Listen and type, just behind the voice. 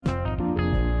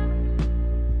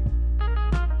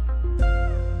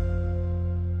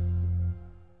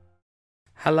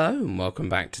Hello and welcome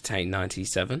back to Take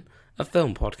 97, a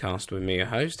film podcast with me, your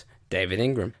host, David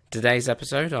Ingram. Today's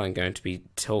episode, I'm going to be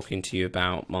talking to you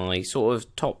about my sort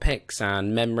of top picks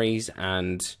and memories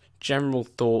and general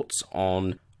thoughts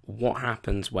on what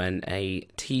happens when a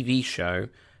TV show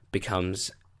becomes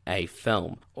a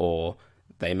film, or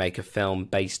they make a film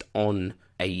based on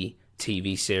a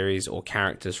TV series or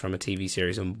characters from a TV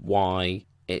series, and why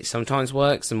it sometimes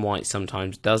works and why it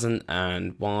sometimes doesn't,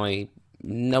 and why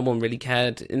no one really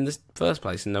cared in the first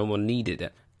place and no one needed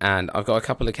it. And I've got a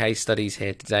couple of case studies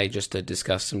here today just to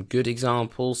discuss some good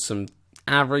examples, some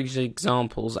average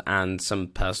examples, and some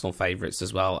personal favourites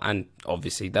as well. And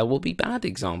obviously there will be bad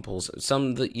examples,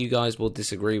 some that you guys will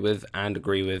disagree with and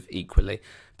agree with equally.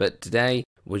 But today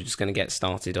we're just going to get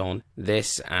started on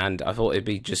this, and I thought it'd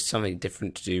be just something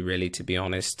different to do, really, to be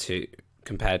honest,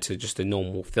 compared to just a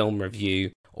normal film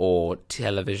review or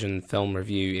television film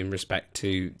review in respect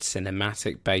to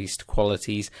cinematic based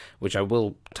qualities, which I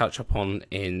will touch upon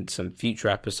in some future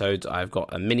episodes. I've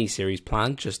got a mini series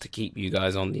planned just to keep you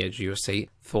guys on the edge of your seat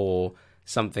for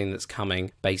something that's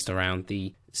coming based around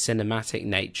the cinematic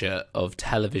nature of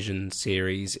television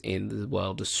series in the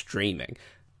world of streaming.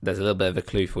 There's a little bit of a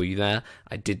clue for you there.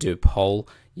 I did do a poll.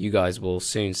 You guys will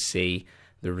soon see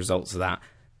the results of that,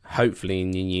 hopefully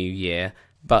in the new year.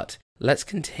 But let's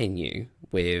continue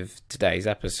with today's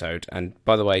episode. And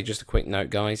by the way, just a quick note,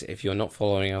 guys, if you're not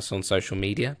following us on social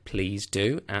media, please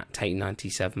do, at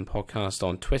Take97 Podcast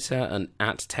on Twitter and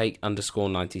at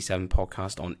Take_97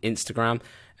 Podcast on Instagram.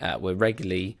 We're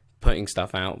regularly putting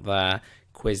stuff out there,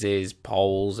 quizzes,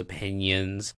 polls,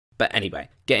 opinions. But anyway,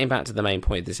 getting back to the main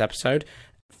point of this episode,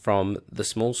 from the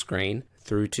small screen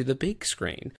through to the big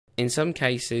screen. In some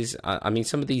cases,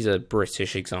 some of these are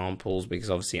British examples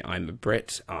because obviously I'm a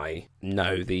Brit. I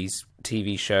know these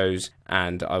TV shows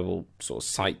and I will sort of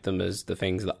cite them as the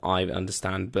things that I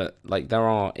understand. But like there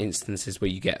are instances where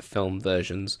you get film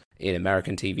versions in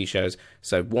American TV shows.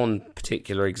 So one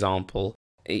particular example,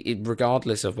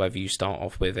 regardless of whether you start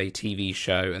off with a TV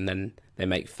show and then they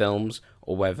make films,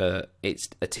 or whether it's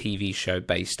a TV show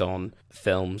based on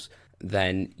films,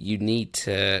 then you need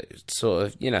to sort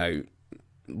of,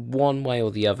 one way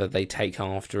or the other, they take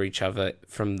after each other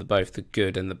from both the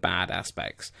good and the bad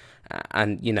aspects.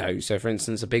 And, so for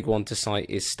instance, a big one to cite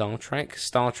is Star Trek.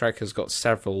 Star Trek has got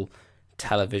several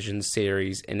television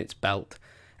series in its belt,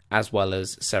 as well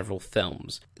as several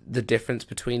films. The difference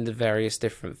between the various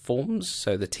different forms,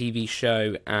 so the TV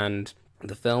show and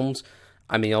the films,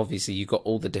 obviously you've got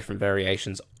all the different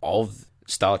variations of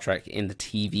Star Trek in the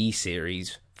TV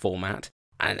series format.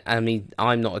 And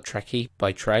I'm not a Trekkie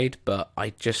by trade, but I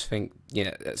just think,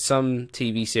 some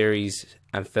TV series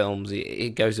and films,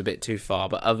 it goes a bit too far,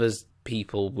 but others,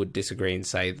 people would disagree and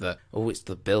say that, it's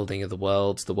the building of the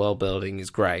worlds, the world building is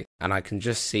great. And I can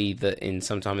just see that in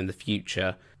sometime in the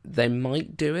future, they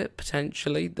might do it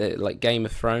potentially. Like Game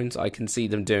of Thrones, I can see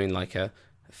them doing like a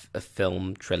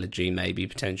film trilogy maybe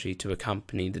potentially to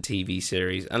accompany the TV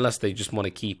series, unless they just want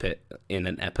to keep it in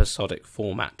an episodic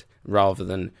format rather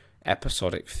than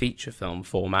episodic feature film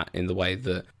format in the way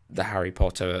that the Harry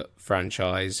Potter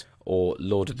franchise or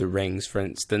Lord of the Rings, for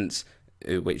instance,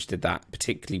 which did that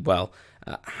particularly well,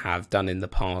 have done in the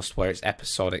past, where it's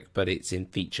episodic but it's in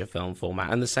feature film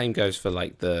format. And the same goes for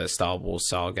like the Star Wars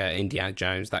saga, Indiana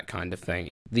Jones, that kind of thing.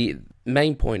 The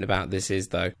main point about this is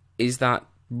that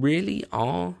really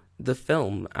are the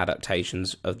film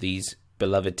adaptations of these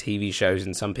beloved TV shows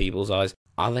in some people's eyes,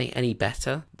 are they any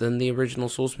better than the original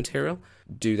source material?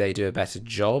 Do they do a better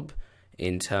job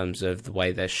in terms of the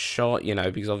way they're shot?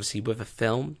 Because obviously with a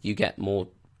film, you get more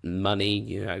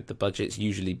money, the budget's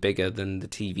usually bigger than the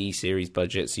TV series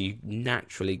budget, so you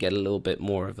naturally get a little bit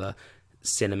more of a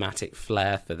cinematic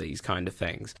flair for these kind of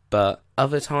things. But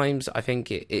other times, I think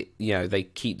they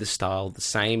keep the style the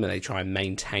same and they try and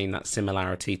maintain that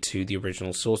similarity to the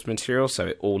original source material, so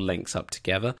it all links up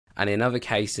together. And in other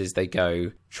cases, they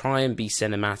try and be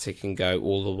cinematic and go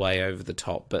all the way over the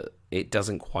top, but it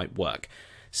doesn't quite work.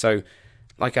 So,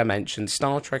 like I mentioned,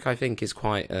 Star Trek, I think, is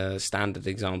quite a standard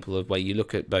example of where you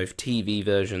look at both TV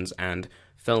versions and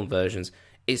film versions.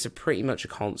 It's pretty much a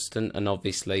constant, and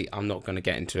obviously I'm not going to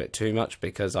get into it too much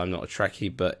because I'm not a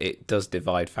Trekkie, but it does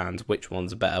divide fans, which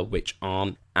ones are better, which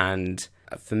aren't. And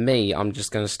for me, I'm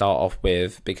just going to start off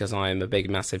with, because I am a big,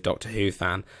 massive Doctor Who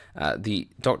fan, the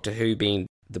Doctor Who being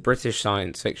the British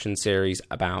science fiction series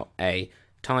about a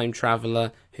time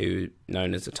traveller who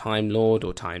known as a Time Lord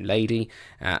or Time Lady,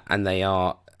 and they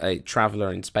are a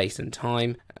traveller in space and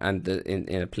time, and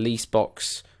in a police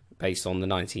box based on the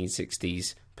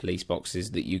 1960s police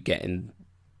boxes that you get in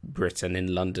Britain,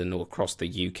 in London, or across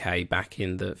the UK back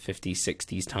in the 50s,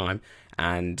 60s time.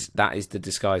 And that is the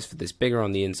disguise for this bigger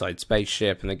on the inside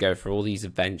spaceship, and they go for all these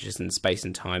adventures in space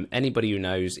and time. Anybody who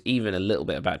knows even a little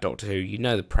bit about Doctor Who, you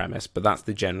know the premise, but that's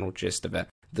the general gist of it.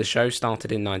 The show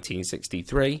started in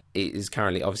 1963. It is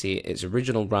currently, obviously, its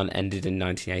original run ended in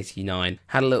 1989.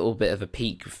 Had a little bit of a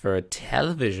peak for a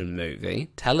television movie,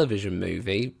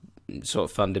 sort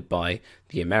of funded by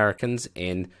the Americans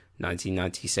in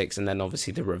 1996, and then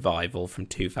obviously the revival from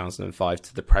 2005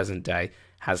 to the present day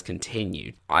has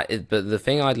continued. But the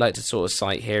thing I'd like to sort of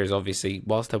cite here is, obviously,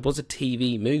 whilst there was a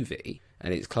TV movie,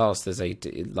 and it's classed as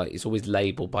it's always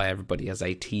labelled by everybody as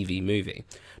a TV movie,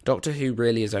 Doctor Who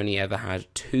really has only ever had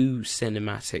 2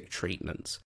 cinematic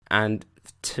treatments. And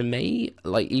to me,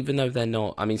 even though they're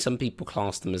not, some people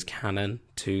class them as canon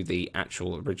to the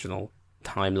actual original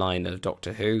timeline of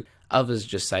Doctor Who, others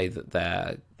just say that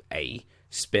they're a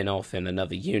spin-off in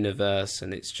another universe,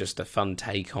 and it's just a fun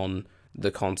take on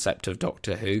the concept of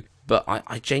Doctor Who. But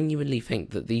I genuinely think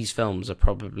that these films are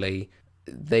probably,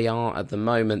 they are at the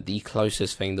moment the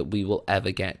closest thing that we will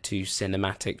ever get to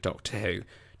cinematic Doctor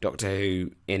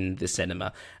Who in the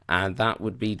cinema. And that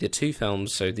would be the 2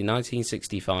 films, so the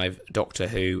 1965 Doctor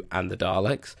Who and the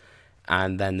Daleks,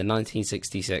 and then the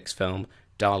 1966 film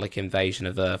Dalek Invasion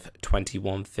of Earth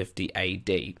 2150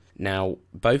 AD. Now,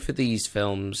 both of these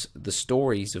films, the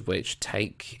stories of which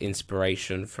take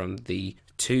inspiration from the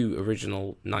 2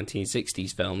 original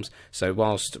 1960s films. So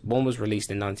whilst one was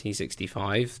released in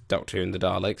 1965, Doctor Who and the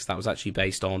Daleks, that was actually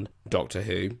based on Doctor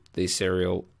Who, the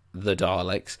serial The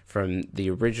Daleks, from the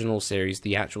original series,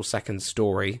 the actual second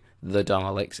story, The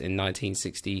Daleks, in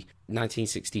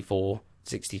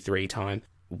 1964-63 time.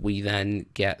 We then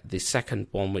get the second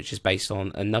one, which is based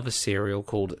on another serial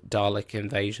called Dalek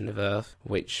Invasion of Earth,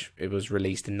 which it was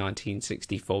released in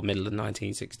 1964, middle of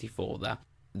 1964 there.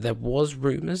 There was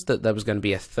rumours that there was going to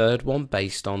be a third one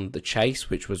based on The Chase,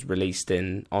 which was released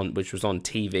which was on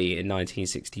TV in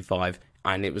 1965,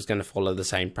 and it was going to follow the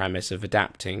same premise of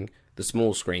adapting the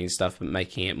small screen stuff but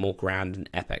making it more grand and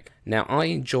epic. Now, I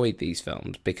enjoyed these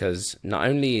films because not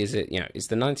only is it, it's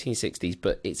the 1960s,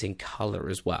 but it's in colour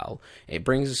as well. It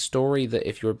brings a story that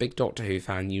if you're a big Doctor Who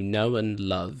fan, you know and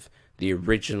love the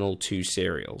original 2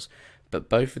 serials. But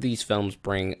both of these films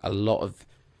bring a lot of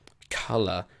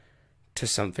colour to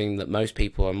something that most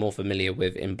people are more familiar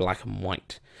with in black and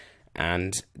white.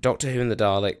 And Doctor Who and the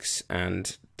Daleks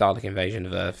and Dalek Invasion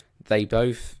of Earth, they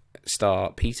both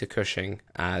star Peter Cushing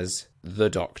as the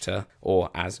Doctor, or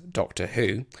as Doctor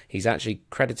Who. He's actually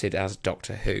credited as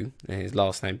Doctor Who, his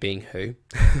last name being Who.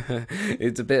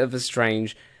 It's a bit of a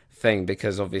strange thing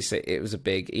because obviously it was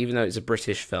even though it's a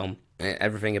British film,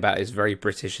 everything about it is very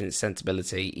British in its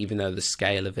sensibility, even though the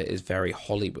scale of it is very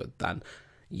Hollywood. Then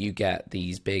you get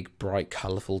these big, bright,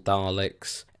 colourful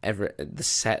Daleks. The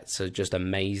sets are just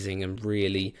amazing and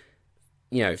really,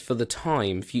 for the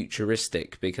time,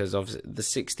 futuristic, because of the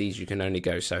 60s you can only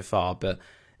go so far, but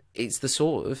it's the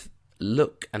sort of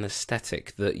look and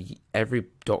aesthetic that every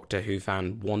Doctor Who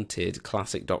fan wanted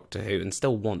classic Doctor Who, and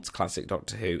still wants classic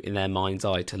Doctor Who in their mind's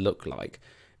eye to look like,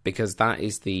 because that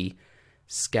is the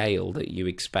scale that you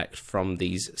expect from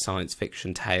these science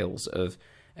fiction tales of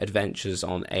adventures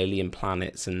on alien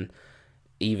planets and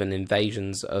even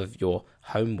invasions of your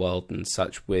homeworld and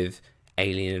such, with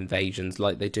alien invasions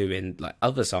like they do in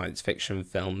other science fiction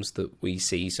films that we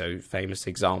see. So famous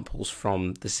examples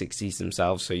from the 60s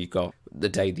themselves. So you've got The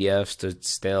Day the Earth Stood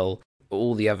Still,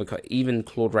 all the other, even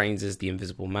Claude Rains' The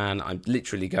Invisible Man. I'm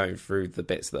literally going through the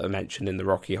bits that are mentioned in the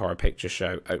Rocky Horror Picture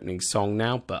Show opening song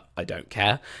now, but I don't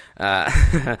care.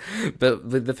 But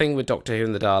the thing with Doctor Who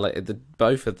and the Dalek,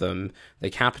 both of them, they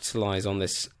capitalise on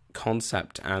this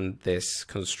concept and this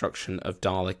construction of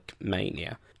Dalek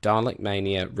mania. Dalek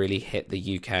mania really hit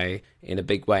the UK in a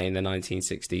big way in the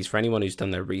 1960s. For anyone who's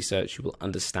done their research, you will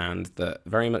understand that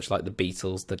very much like the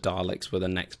Beatles, the Daleks were the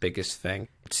next biggest thing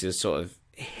to sort of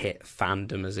hit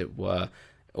fandom, as it were,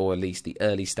 or at least the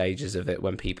early stages of it,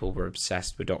 when people were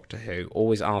obsessed with Doctor Who,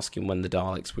 always asking when the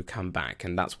Daleks would come back,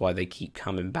 and that's why they keep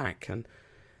coming back, and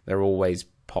they're always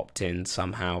popped in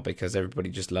somehow because everybody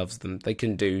just loves them. They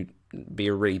can be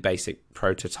a really basic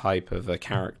prototype of a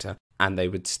character, and they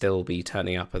would still be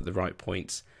turning up at the right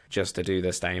points just to do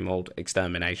the same old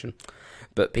extermination.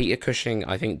 But Peter Cushing,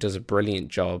 I think, does a brilliant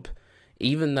job,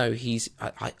 even though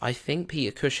I think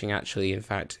Peter Cushing actually, in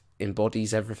fact,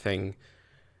 embodies everything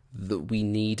that we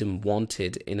need and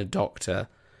wanted in a Doctor,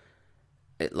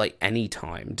 like, any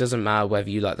time. It doesn't matter whether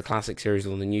you like the classic series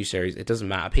or the new series, it doesn't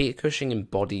matter. Peter Cushing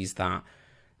embodies that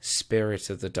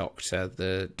spirit of the Doctor.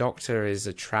 The Doctor is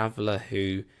a traveller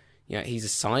who he's a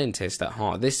scientist at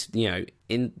heart. This,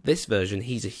 in this version,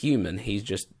 he's a human. He's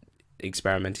just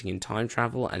experimenting in time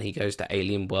travel, and he goes to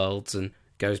alien worlds and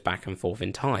goes back and forth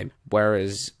in time.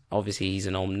 Whereas, obviously, he's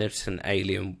an omnipotent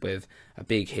alien with a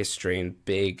big history and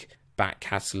big back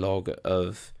catalogue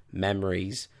of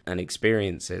memories and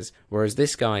experiences. Whereas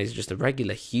this guy is just a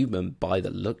regular human by the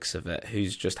looks of it,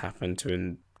 who's just happened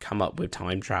to come up with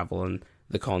time travel and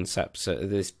the concepts of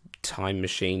this time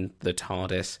machine, the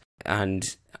TARDIS.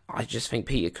 And I just think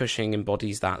Peter Cushing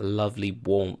embodies that lovely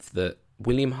warmth that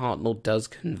William Hartnell does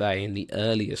convey in the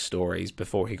earlier stories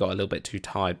before he got a little bit too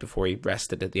tired, before he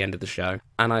rested at the end of the show.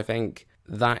 And I think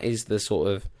that is the sort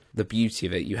of the beauty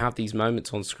of it. You have these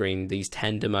moments on screen, these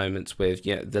tender moments with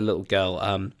the little girl,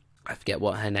 I forget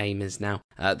what her name is now,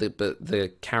 but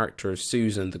the character of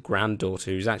Susan, the granddaughter,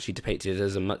 who's actually depicted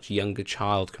as a much younger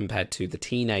child compared to the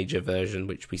teenager version,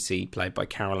 which we see played by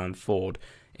Carol Ann Ford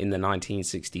in the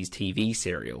 1960s TV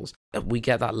serials. We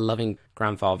get that loving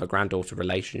grandfather-granddaughter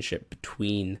relationship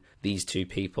between these two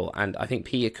people, and I think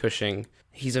Peter Cushing,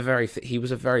 he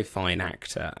was a very fine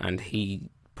actor, and he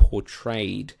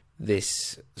portrayed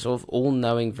this sort of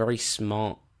all-knowing, very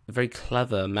smart, very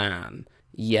clever man,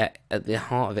 yet at the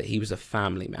heart of it, he was a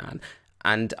family man.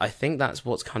 And I think that's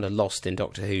what's kind of lost in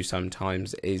Doctor Who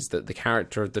sometimes, is that the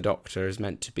character of the Doctor is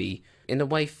meant to be, in a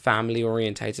way, family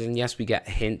orientated. And yes, we get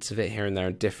hints of it here and there,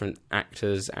 and different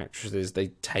actresses, they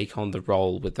take on the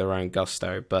role with their own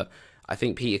gusto. But I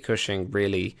think Peter Cushing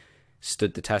really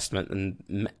stood the testament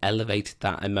and elevated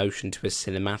that emotion to a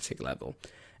cinematic level.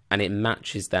 And it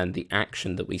matches then the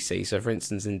action that we see. So, for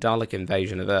instance, in Dalek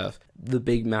Invasion of Earth, the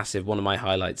big, massive, one of my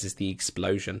highlights is the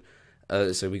explosion.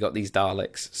 So we got these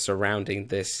Daleks surrounding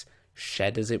this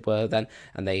shed, as it were, then,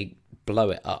 and they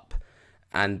blow it up.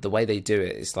 And the way they do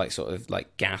it is like sort of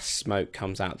like gas smoke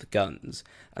comes out of the guns,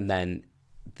 and then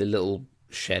the little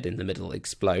shed in the middle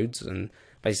explodes, and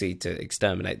basically to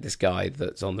exterminate this guy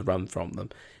that's on the run from them.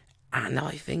 And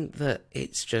I think that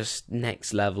it's just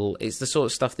next level. It's the sort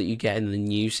of stuff that you get in the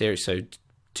new series, so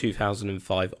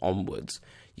 2005 onwards.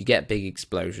 You get big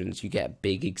explosions, you get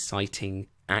big, exciting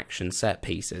action set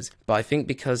pieces. But I think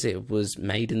because it was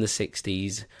made in the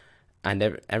 60s, and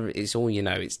it's all,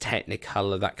 it's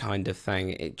Technicolor, that kind of thing,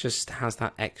 it just has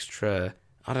that extra,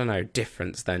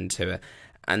 difference then to it.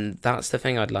 And that's the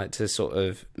thing I'd like to sort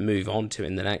of move on to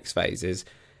in the next phase, is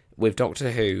with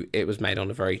Doctor Who, it was made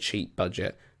on a very cheap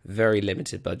budget, very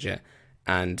limited budget,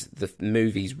 and the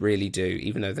movies really do,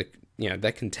 even though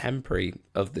they're contemporary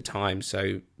of the time,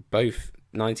 so both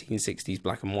 1960s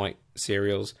black and white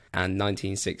serials and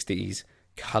 1960s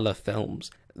colour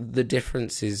films, the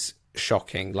difference is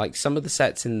shocking. Like, some of the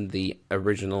sets in the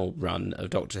original run of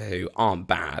Doctor Who aren't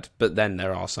bad, but then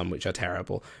there are some which are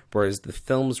terrible, whereas the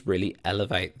films really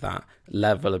elevate that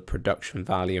level of production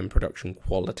value and production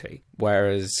quality,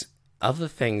 whereas other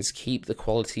things keep the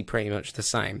quality pretty much the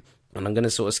same. And I'm going to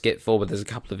sort of skip forward. There's a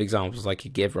couple of examples I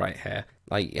could give right here.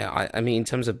 I mean, in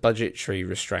terms of budgetary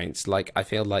restraints, I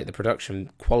feel like the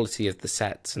production quality of the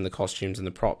sets and the costumes and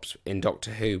the props in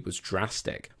Doctor Who was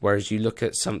drastic. Whereas you look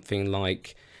at something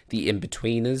like The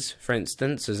Inbetweeners, for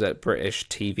instance, as a British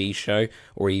TV show,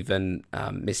 or even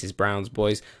Mrs. Brown's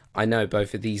Boys. I know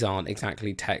both of these aren't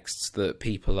exactly texts that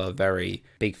people are very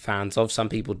big fans of. Some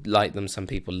people like them, some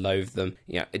people loathe them.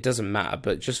 It doesn't matter,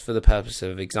 but just for the purpose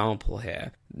of example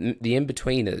here, The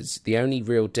Inbetweeners, the only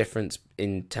real difference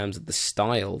in terms of the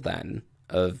style then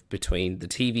between the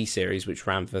TV series, which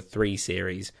ran for 3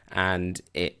 series, and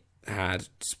it had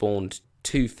spawned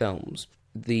 2 films.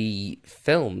 The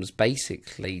films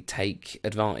basically take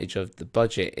advantage of the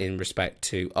budget in respect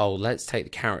to, let's take the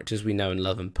characters we know and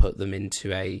love and put them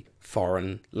into a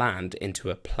foreign land, into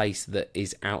a place that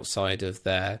is outside of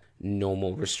their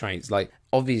normal restraints. Like,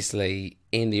 obviously,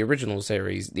 in the original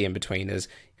series, The Inbetweeners,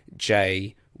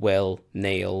 Jay, Will,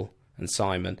 Neil, and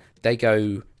Simon, they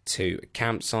go to a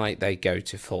campsite, they go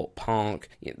to Thorpe Park,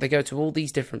 they go to all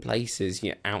these different places,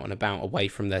 out and about, away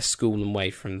from their school and away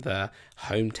from their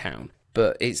hometown.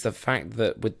 But it's the fact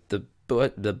that with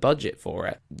the budget for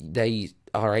it, they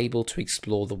are able to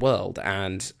explore the world,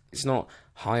 and it's not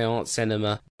high art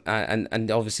cinema,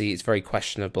 and obviously it's very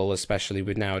questionable, especially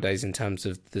with nowadays, in terms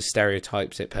of the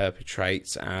stereotypes it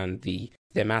perpetrates and the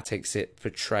thematics it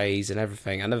portrays and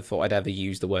everything. I never thought I'd ever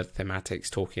use the word thematics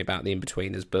talking about The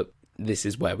Inbetweeners, but this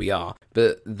is where we are.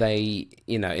 But they,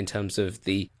 in terms of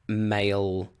the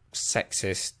male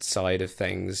sexist side of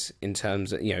things, in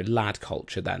terms of, lad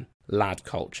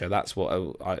culture, that's what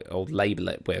I'll label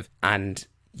it with. And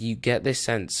you get this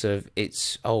sense of,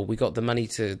 we got the money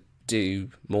to do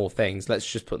more things, let's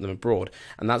just put them abroad.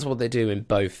 And that's what they do in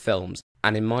both films.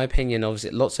 And in my opinion,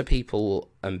 obviously, lots of people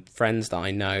and friends that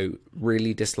I know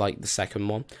really dislike the second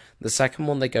one. The second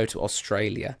one, they go to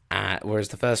Australia, whereas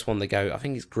the first one, they go, I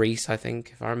think it's Greece, I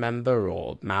think, if I remember,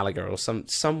 or Malaga, or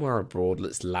somewhere abroad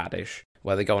that's laddish,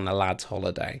 where they go on a lad's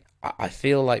holiday. I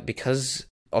feel like because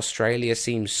Australia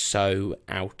seems so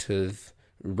out of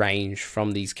range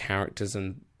from these characters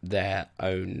and their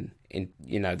own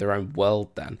their own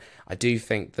world, then I do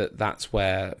think that that's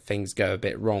where things go a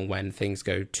bit wrong, when things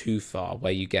go too far,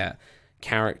 where you get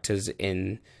characters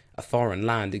in a foreign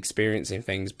land experiencing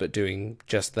things but doing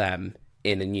just them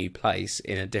in a new place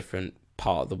in a different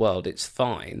part of the world. It's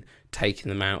fine taking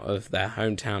them out of their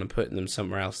hometown and putting them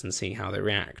somewhere else and seeing how they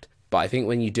react. But I think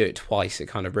when you do it twice, it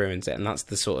kind of ruins it. And that's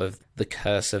the sort of the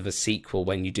curse of a sequel,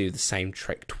 when you do the same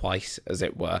trick twice, as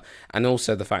it were. And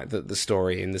also the fact that the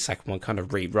story in the second one kind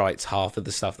of rewrites half of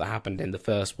the stuff that happened in the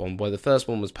first one, where the first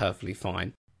one was perfectly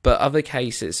fine. But other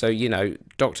cases, so,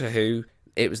 Doctor Who,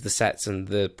 it was the sets and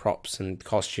the props and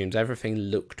costumes, everything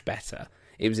looked better.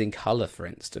 It was in colour, for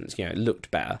instance, it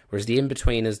looked better. Whereas the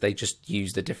In-Betweeners, they just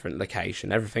used a different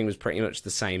location. Everything was pretty much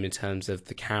the same in terms of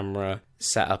the camera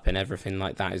setup and everything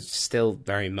like that. It's still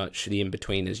very much the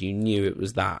In-Betweeners. You knew it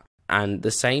was that. And the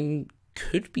same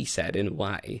could be said, in a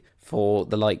way, for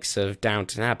the likes of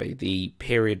Downton Abbey, the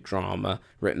period drama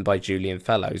written by Julian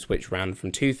Fellowes, which ran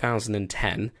from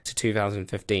 2010 to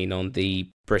 2015 on the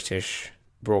British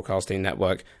Broadcasting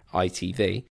Network,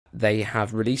 ITV. They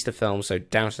have released a film, so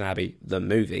Downton Abbey, the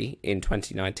movie, in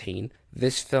 2019.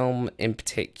 This film in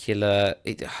particular,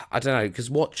 I don't know, because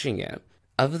watching it,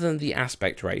 other than the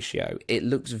aspect ratio, it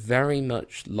looks very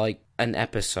much like an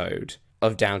episode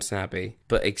of Downton Abbey,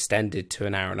 but extended to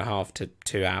an hour and a half to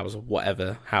 2 hours, or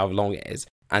whatever, however long it is.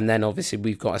 And then obviously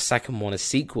we've got a second one, a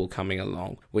sequel coming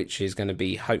along, which is going to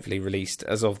be hopefully released,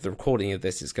 as of the recording of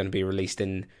this, it's going to be released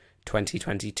in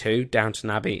 2022,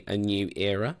 Downton Abbey, A New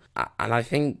Era. And I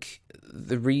think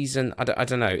the reason, I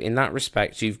don't know, in that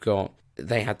respect,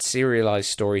 they had serialized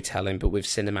storytelling, but with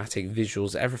cinematic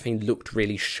visuals. Everything looked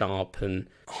really sharp and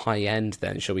high-end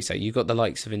then, shall we say. You got the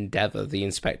likes of Endeavour, the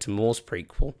Inspector Morse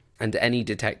prequel, and any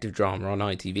detective drama on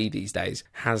ITV these days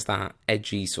has that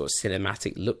edgy sort of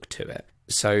cinematic look to it.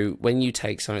 So when you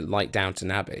take something like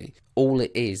Downton Abbey, all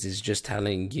it is just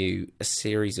telling you a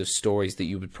series of stories that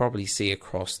you would probably see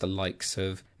across the likes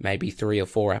of maybe 3 or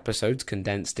 4 episodes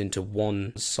condensed into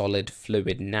one solid,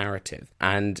 fluid narrative.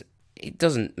 And it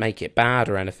doesn't make it bad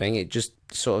or anything. It just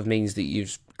sort of means that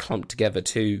you've clumped together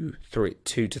 2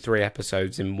 to 3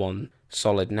 episodes in one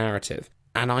solid narrative.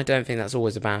 And I don't think that's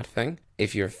always a bad thing.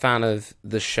 If you're a fan of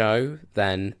the show,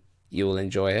 then you will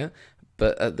enjoy it.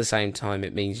 But at the same time,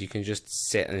 it means you can just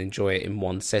sit and enjoy it in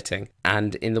one sitting.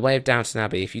 And in the way of Downton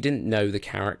Abbey, if you didn't know the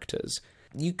characters,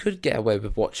 you could get away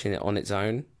with watching it on its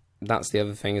own. That's the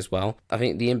other thing as well. I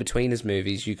think the In-Betweeners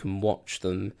movies, you can watch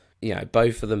them,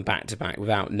 both of them back to back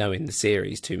without knowing the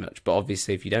series too much. But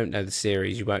obviously, if you don't know the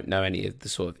series, you won't know any of the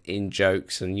sort of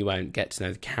in-jokes and you won't get to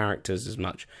know the characters as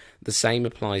much. The same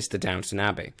applies to Downton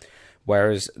Abbey.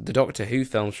 Whereas the Doctor Who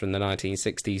films from the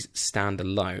 1960s stand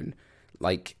alone.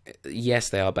 Like, yes,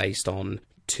 they are based on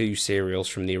 2 serials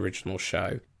from the original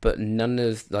show, but none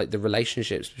of the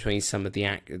relationships between some of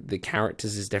the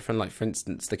characters is different. Like, for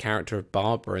instance, the character of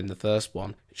Barbara in the first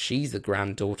one, she's the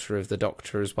granddaughter of the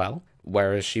Doctor as well,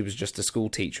 whereas she was just a school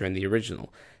teacher in the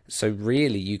original. So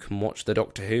really, you can watch the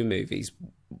Doctor Who movies.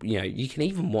 You can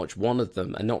even watch one of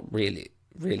them and not really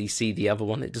see the other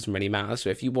one. It doesn't really matter. So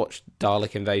if you watch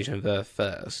Dalek Invasion of Earth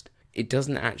first, it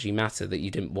doesn't actually matter that you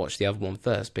didn't watch the other one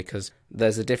first, because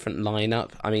there's a different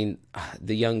lineup. I mean,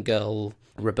 the young girl,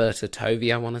 Roberta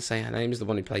Tovey, I want to say her name, is the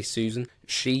one who plays Susan.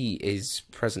 She is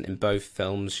present in both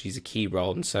films. She's a key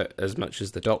role, and so as much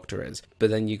as the Doctor is. But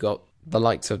then you got the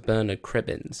likes of Bernard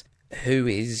Cribbins, who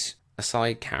is a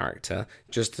side character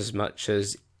just as much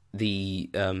as the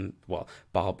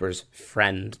Barbara's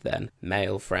friend, then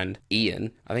male friend,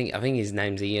 Ian. I think his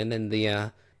name's Ian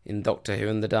in Doctor Who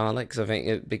and the Daleks. I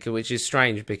think which is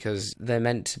strange, because they're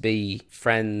meant to be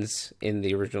friends in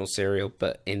the original serial,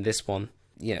 but in this one,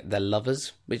 they're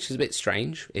lovers, which is a bit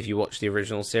strange if you watch the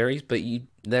original series. But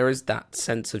there is that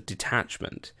sense of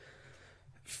detachment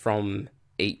from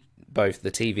both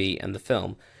the TV and the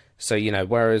film. So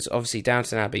whereas obviously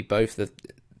Downton Abbey, both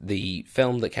the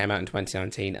film that came out in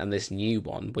 2019 and this new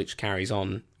one, which carries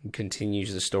on and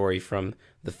continues the story from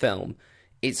the film,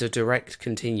 it's a direct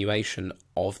continuation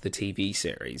of the TV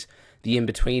series. The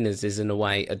In-Betweeners is, in a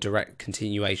way, a direct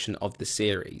continuation of the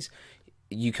series.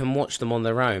 You can watch them on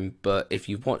their own, but if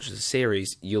you watch the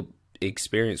series, your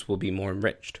experience will be more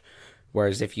enriched.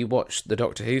 Whereas if you watch the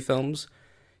Doctor Who films,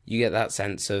 you get that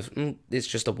sense of it's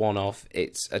just a one-off,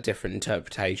 it's a different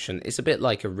interpretation. It's a bit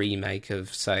like a remake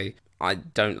of, say, I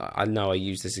know I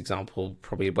use this example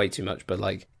probably way too much, but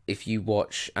like if you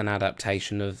watch an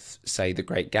adaptation of, say, The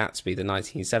Great Gatsby, the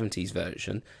 1970s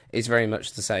version, it's very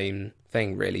much the same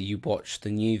thing, really. You watch the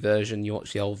new version, you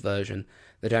watch the old version,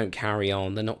 they don't carry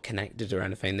on, they're not connected or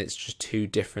anything, it's just two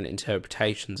different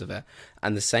interpretations of it.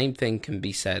 And the same thing can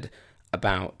be said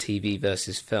about TV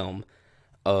versus film,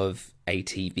 of a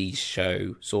TV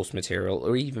show source material,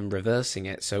 or even reversing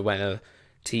it. So when a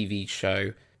TV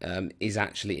show is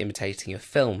actually imitating a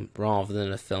film rather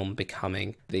than a film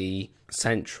becoming the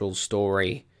central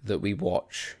story that we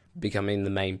watch, becoming the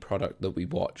main product that we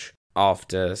watch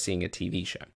after seeing a TV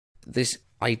show. This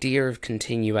idea of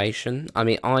continuation, I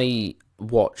mean, I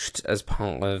watched as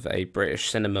part of a British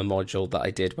cinema module that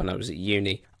I did when I was at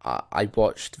uni. I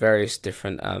watched various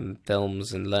different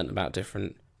films and learnt about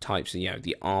different types of,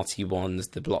 the arty ones,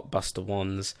 the blockbuster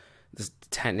ones, the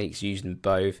techniques used in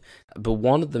both. But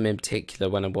one of them in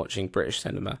particular, when I'm watching British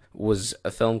cinema, was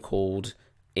a film called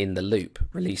In the Loop,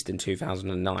 released in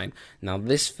 2009. Now,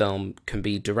 this film can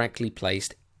be directly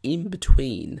placed in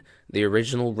between the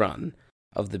original run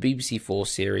of the BBC4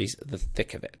 series The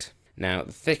Thick of It. Now,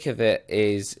 The Thick of It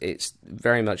it's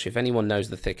very much, if anyone knows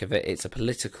The Thick of It, it's a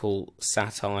political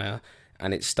satire,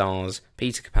 and it stars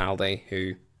Peter Capaldi,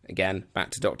 who, again,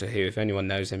 back to Doctor Who, if anyone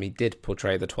knows him, he did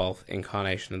portray the 12th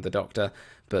incarnation of the Doctor,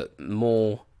 but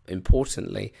more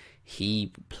importantly,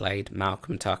 he played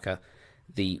Malcolm Tucker,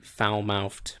 the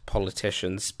foul-mouthed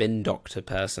politician, spin doctor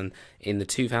person in the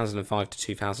 2005 to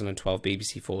 2012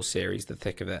 BBC4 series, The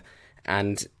Thick of It.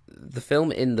 And the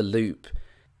film In the Loop,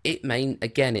 it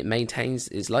maintains,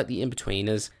 it's like The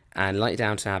Inbetweeners and like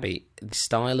Downton Abbey. The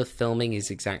style of filming is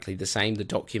exactly the same. The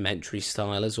documentary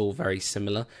style is all very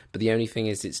similar, but the only thing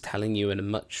is it's telling you in a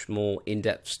much more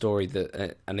in-depth story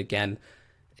that, and again,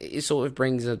 it sort of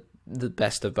brings the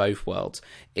best of both worlds.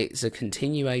 It's a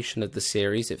continuation of the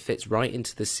series. It fits right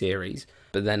into the series,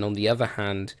 but then on the other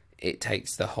hand, it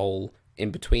takes the whole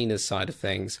in-betweeners side of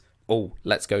things. Oh,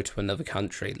 let's go to another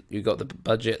country. You've got the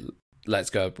budget,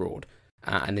 let's go abroad.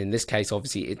 And in this case,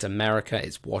 obviously, it's America,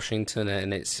 it's Washington,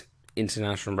 and it's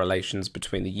international relations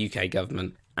between the UK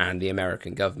government and the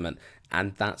American government.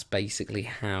 And that's basically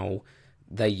how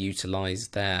they utilise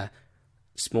their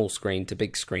small screen to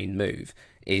big screen move,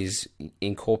 is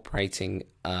incorporating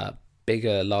a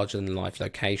bigger, larger-than-life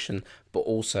location, but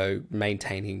also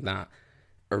maintaining that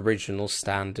original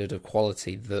standard of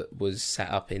quality that was set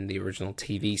up in the original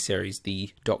TV series,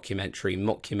 the documentary,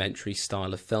 mockumentary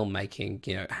style of filmmaking,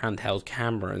 handheld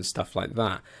camera and stuff like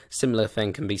that. Similar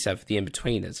thing can be said for The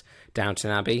Inbetweeners.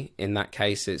 Downton Abbey, in that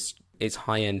case, it's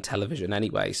high-end television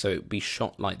anyway, so it would be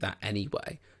shot like that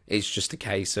anyway. It's just a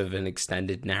case of an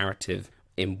extended narrative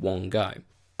in one go.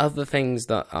 Other things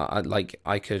that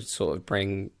I could sort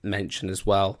of mention as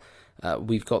well,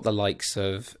 we've got the likes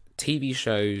of TV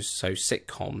shows, so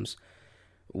sitcoms,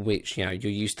 which, you're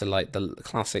used to like the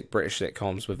classic British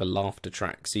sitcoms with a laughter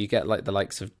track. So you get like the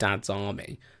likes of Dad's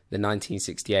Army, the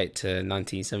 1968 to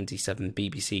 1977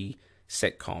 BBC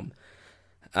sitcom.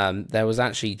 There was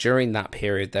actually, during that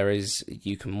period,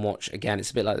 you can watch, again,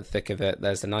 it's a bit like The Thick of It,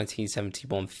 there's the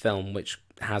 1971 film, which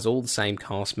has all the same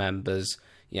cast members,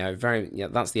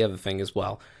 that's the other thing as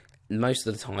well. Most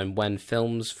of the time when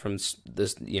films from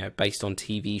this, based on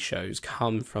TV shows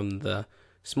come from the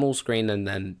small screen and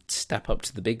then step up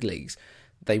to the big leagues,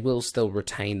 they will still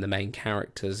retain the main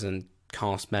characters and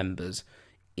cast members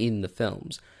in the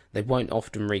films. They won't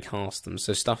often recast them.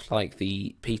 So stuff like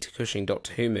the Peter Cushing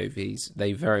Doctor Who movies,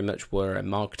 they very much were a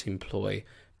marketing ploy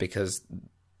because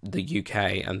the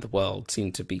UK and the world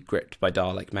seemed to be gripped by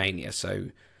Dalek mania.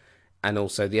 And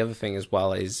also the other thing as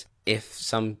well is, if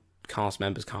some cast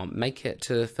members can't make it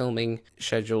to filming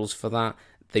schedules for that,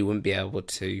 they wouldn't be able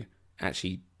to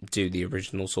actually do the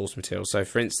original source material. So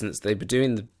for instance, they were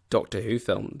doing the Doctor Who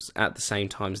films at the same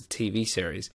time as the TV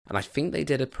series, and I think they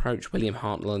did approach William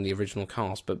Hartnell and the original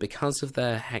cast, but because of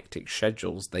their hectic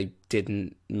schedules, they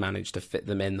didn't manage to fit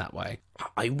them in that way.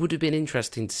 I would have been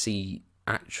interesting to see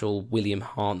actual William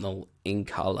Hartnell in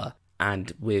colour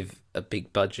and with a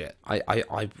big budget.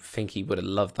 I think he would have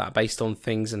loved that. Based on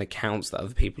things and accounts that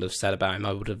other people have said about him,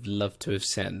 I would have loved to have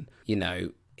seen,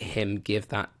 him give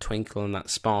that twinkle and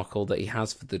that sparkle that he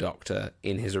has for the Doctor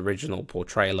in his original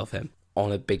portrayal of him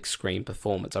on a big screen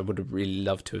performance. I would have really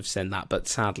loved to have seen that, but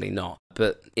sadly not.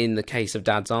 But in the case of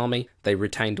Dad's Army, they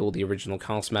retained all the original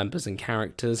cast members and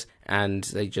characters, and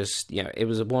they just, it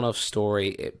was a one-off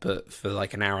story, but for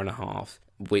like an hour and a half,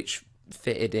 which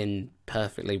fitted in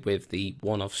perfectly with the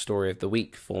one-off story of the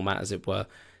week format, as it were,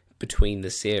 between the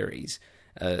series.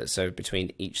 so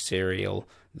between each serial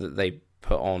that they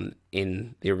put on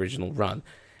in the original run.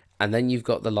 And then you've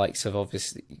got the likes of,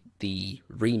 obviously, the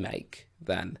remake,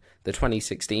 then the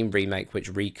 2016 remake,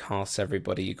 which recasts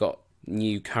everybody. You've got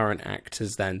new current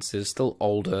actors then, so there's still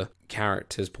older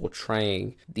characters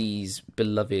portraying these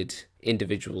beloved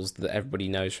individuals that everybody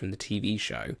knows from the TV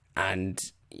show,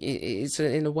 and it's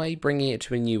in a way bringing it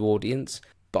to a new audience.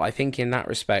 But I think in that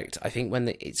respect, I think when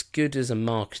it's good as a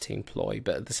marketing ploy,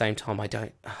 but at the same time,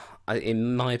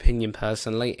 in my opinion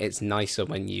personally, it's nicer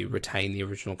when you retain the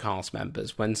original cast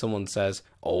members. When someone says,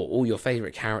 "Oh, all your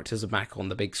favourite characters are back on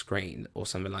the big screen," or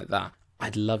something like that, I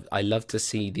love to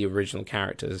see the original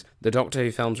characters. The Doctor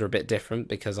Who films are a bit different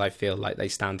because I feel like they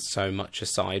stand so much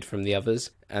aside from the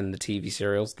others and the TV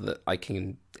serials that I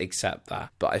can accept that.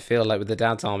 But I feel like with the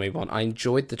Dad's Army one, I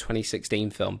enjoyed the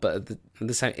 2016 film, but at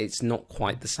the same, it's not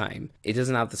quite the same. It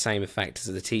doesn't have the same effect as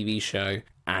the TV show,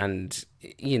 and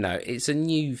it's a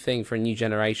new thing for a new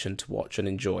generation to watch and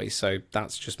enjoy. So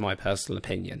that's just my personal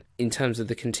opinion. In terms of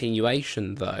the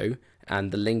continuation, though,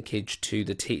 and the linkage to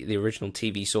the original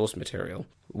TV source material,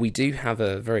 we do have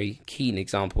a very keen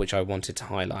example which I wanted to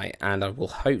highlight, and I will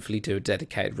hopefully do a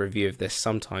dedicated review of this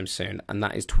sometime soon, and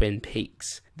that is Twin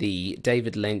Peaks, the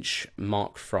David Lynch,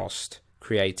 Mark Frost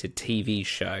created TV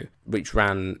show, which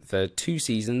ran for 2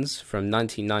 seasons from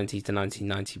 1990 to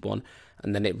 1991,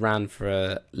 and then it ran for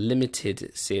a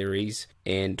limited series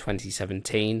in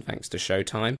 2017 thanks to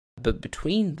Showtime. But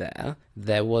between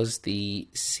there was the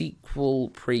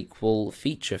prequel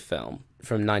feature film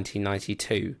from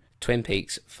 1992, Twin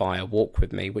Peaks Fire Walk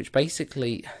With Me, which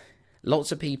basically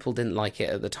lots of people didn't like it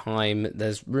at the time.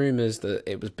 There's rumours that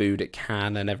it was booed at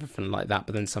Cannes and everything like that,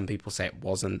 but then some people say it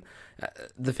wasn't.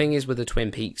 The thing is with the Twin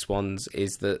Peaks ones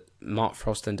is that Mark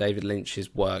Frost and David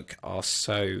Lynch's work are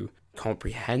so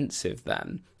comprehensive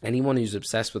then. Anyone who's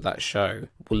obsessed with that show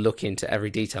will look into every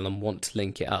detail and want to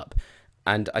link it up.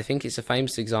 And I think it's a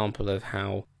famous example of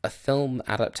how a film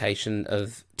adaptation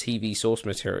of TV source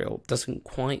material doesn't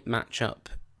quite match up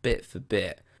bit for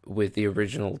bit with the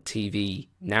original TV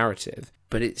narrative,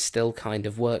 but it still kind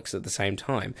of works at the same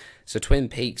time. So Twin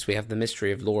Peaks, we have the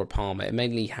mystery of Laura Palmer. It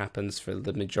mainly happens for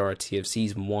the majority of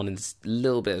season 1 and a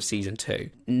little bit of season 2.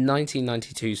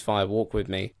 1992's Fire Walk With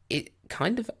Me, it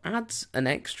kind of adds an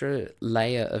extra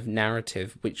layer of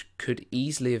narrative which could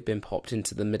easily have been popped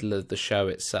into the middle of the show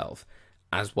itself,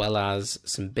 as well as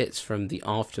some bits from the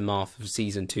aftermath of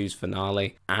season 2's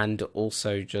finale, and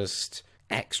also just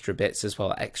extra bits as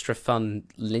well, extra fun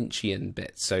Lynchian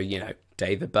bits. So,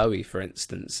 David Bowie, for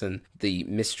instance, and the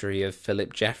mystery of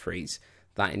Philip Jeffries,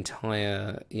 that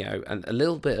entire, and a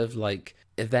little bit of like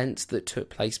events that took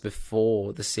place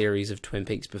before the series of Twin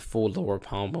Peaks, before Laura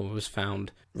Palmer was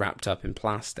found wrapped up in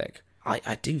plastic.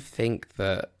 I do think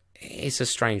that it's a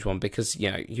strange one because,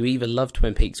 you either love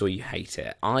Twin Peaks or you hate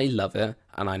it. I love it,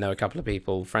 and I know a couple of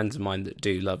people, friends of mine, that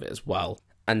do love it as well.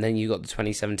 And then you got the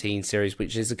 2017 series,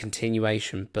 which is a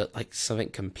continuation, but like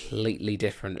something completely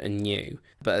different and new.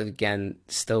 But again,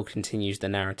 still continues the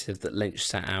narrative that Lynch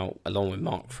set out along with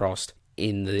Mark Frost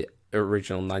in the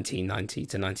original 1990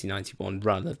 to 1991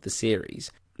 run of the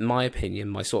series. In my opinion,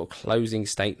 my sort of closing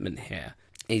statement here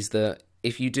is that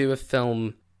if you do a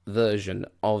film version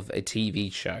of a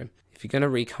TV show, if you're going to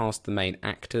recast the main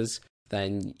actors,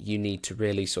 then you need to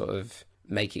really sort of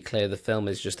make it clear the film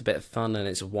is just a bit of fun and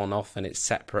it's a one-off and it's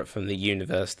separate from the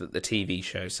universe that the TV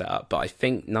show set up. But I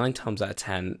think 9 times out of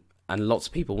 10, and lots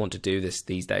of people want to do this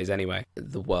these days anyway,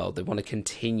 the world, they want to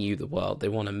continue the world, they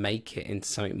want to make it into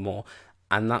something more.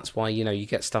 And that's why, you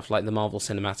get stuff like the Marvel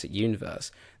Cinematic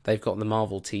Universe. They've got the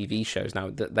Marvel TV shows now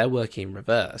that they're working in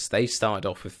reverse. They started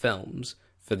off with films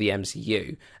for the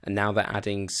MCU, and now they're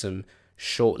adding some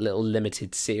short little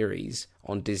limited series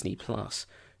on Disney Plus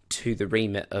to the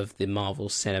remit of the Marvel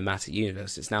Cinematic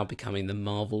Universe. It's now becoming the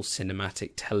Marvel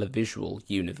Cinematic Televisual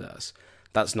Universe.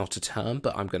 That's not a term,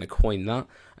 but I'm going to coin that,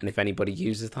 and if anybody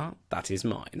uses that, that is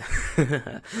mine.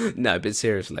 No, but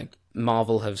seriously,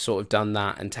 Marvel have sort of done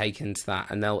that and taken to that,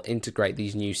 and they'll integrate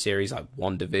these new series like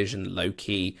WandaVision,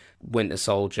 Loki, Winter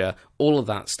Soldier, all of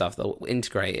that stuff. They'll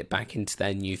integrate it back into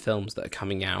their new films that are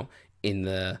coming out in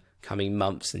the coming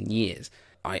months and years.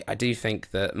 I do think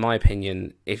that, in my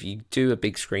opinion, if you do a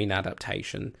big screen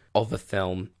adaptation of a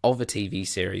film, of a TV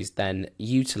series, then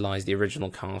utilise the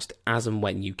original cast as and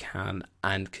when you can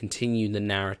and continue the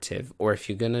narrative. Or if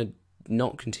you're going to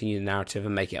not continue the narrative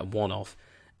and make it a one-off,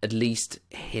 at least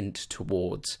hint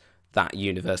towards that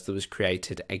universe that was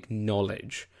created,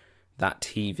 acknowledge that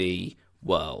TV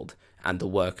world and the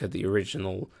work of the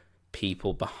original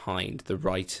people behind, the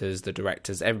writers, the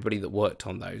directors, everybody that worked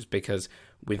on those, because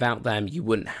without them you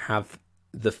wouldn't have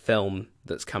the film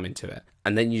that's coming to it.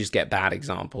 And then you just get bad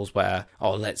examples where,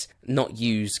 oh, let's not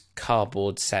use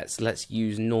cardboard sets, let's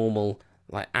use normal,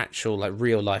 like actual, like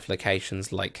real life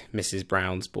locations, like Mrs.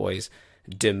 Brown's Boys,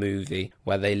 the movie,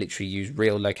 where they literally use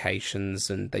real locations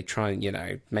and they try and, you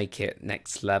know, make it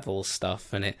next level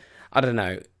stuff. And I don't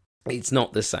know, it's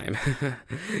not the same.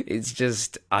 It's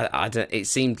just, I don't, it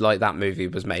seemed like that movie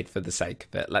was made for the sake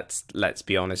of it. Let's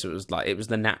be honest, it was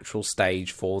the natural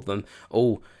stage for them.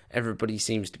 Oh, everybody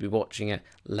seems to be watching it,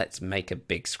 let's make a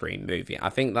big screen movie. I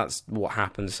think that's what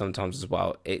happens sometimes as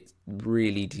well. It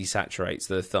really desaturates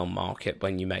the film market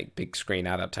when you make big screen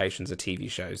adaptations of TV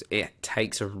shows. It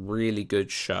takes a really good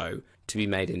show to be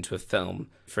made into a film.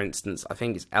 For instance, I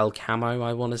think it's El Camo,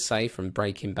 I want to say, from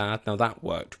Breaking Bad. Now, that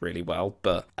worked really well,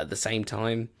 but at the same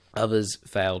time, others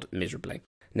failed miserably.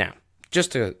 Now,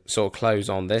 just to sort of close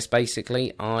on this,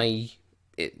 basically, I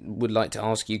would like to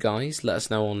ask you guys, let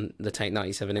us know on the Take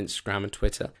 97 Instagram and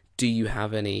Twitter, do you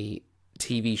have any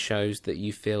TV shows that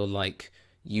you feel like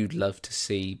you'd love to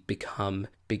see become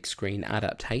big screen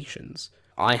adaptations?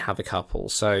 I have a couple.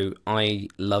 So I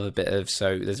love a bit of,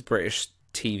 there's a British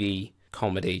TV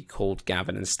comedy called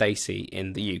Gavin and Stacey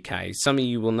in the UK. Some of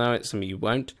you will know it, some of you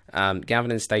won't.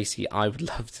 Gavin and Stacey, I would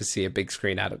love to see a big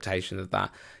screen adaptation of that,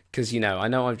 because, you know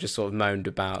I've just sort of moaned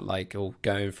about like all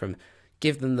going from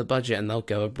give them the budget and they'll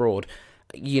go abroad.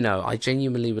 You know, I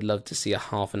genuinely would love to see a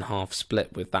half and half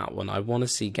split with that one. I want to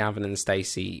see Gavin and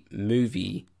Stacey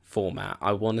movie format.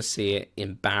 I want to see it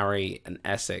in Barry and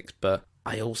Essex, but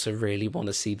I also really want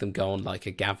to see them go on like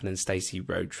a Gavin and Stacey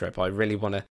road trip. I really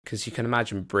want to, because you can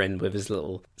imagine Bryn with his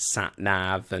little sat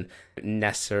nav and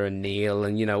Nessa and Neil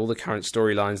and, you know, all the current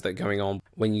storylines that are going on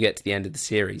when you get to the end of the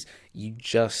series.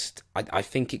 I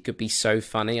think it could be so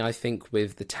funny. I think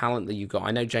with the talent that you've got,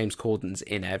 I know James Corden's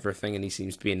in everything and he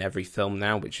seems to be in every film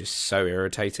now, which is so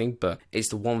irritating, but it's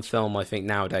the one film I think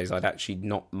nowadays I'd actually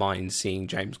not mind seeing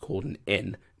James Corden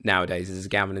in. Nowadays is a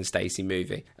Gavin and Stacey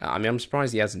movie. I mean, I'm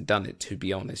surprised he hasn't done it, to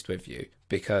be honest with you,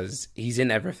 because he's in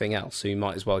everything else, so he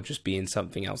might as well just be in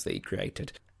something else that he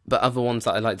created. But other ones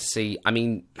that I'd like to see, I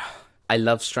mean, I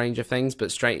love Stranger Things,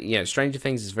 but Stranger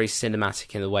Things is very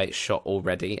cinematic in the way it's shot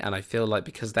already, and I feel like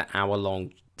because they're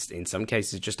hour-long, in some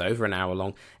cases just over an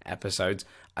hour-long episodes,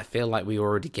 I feel like we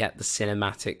already get the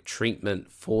cinematic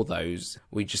treatment for those.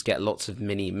 We just get lots of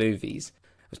mini movies.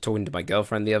 I was talking to my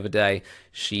girlfriend the other day.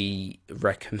 She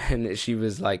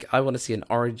was like, I want to see an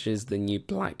Orange is the New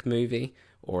Black movie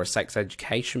or a sex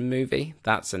education movie.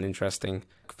 That's an interesting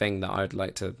thing that I'd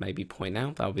like to maybe point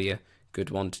out. That'll be a good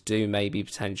one to do, maybe,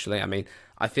 potentially. I mean,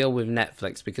 I feel with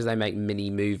Netflix, because they make mini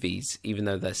movies, even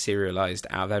though they're serialized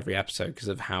out of every episode because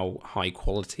of how high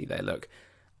quality they look,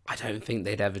 I don't think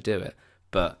they'd ever do it.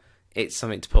 But it's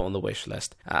something to put on the wish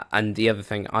list. And the other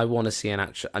thing, I want to see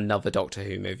another Doctor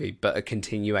Who movie, but a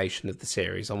continuation of the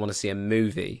series. I want to see a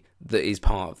movie that is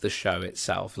part of the show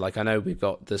itself. Like, I know we've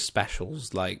got the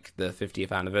specials, like the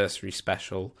 50th anniversary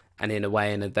special, and in a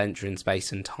way, An Adventure in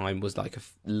Space and Time was like a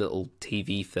little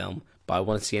TV film. But I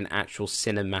want to see an actual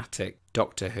cinematic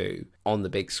Doctor Who on the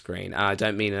big screen. And I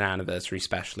don't mean an anniversary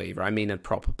special either. I mean a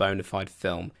proper bona fide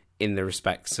film in the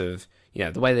respects of, you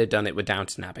know, the way they've done it with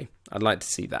Downton Abbey. I'd like to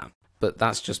see that. But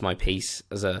that's just my piece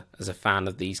as a fan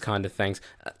of these kind of things.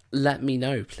 Let me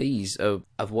know, please, of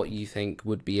what you think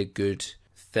would be a good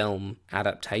film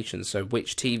adaptation. So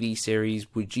which TV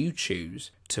series would you choose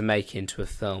to make into a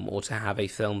film or to have a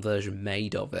film version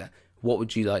made of it? What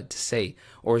would you like to see?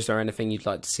 Or is there anything you'd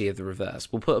like to see of the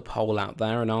reverse? We'll put a poll out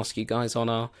there and ask you guys on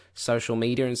our social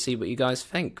media and see what you guys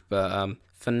think. But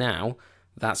for now,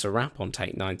 that's a wrap on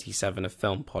Take 97, a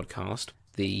film podcast.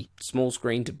 The small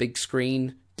screen to big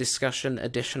screen discussion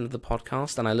edition of the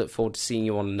podcast, and I look forward to seeing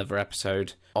you on another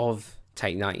episode of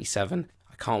Take 97.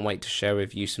 I can't wait to share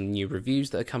with you some new reviews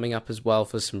that are coming up as well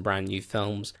for some brand new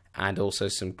films, and also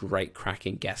some great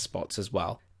cracking guest spots as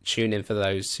well. Tune in for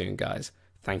those soon, guys.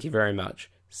 Thank you very much.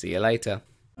 See you later.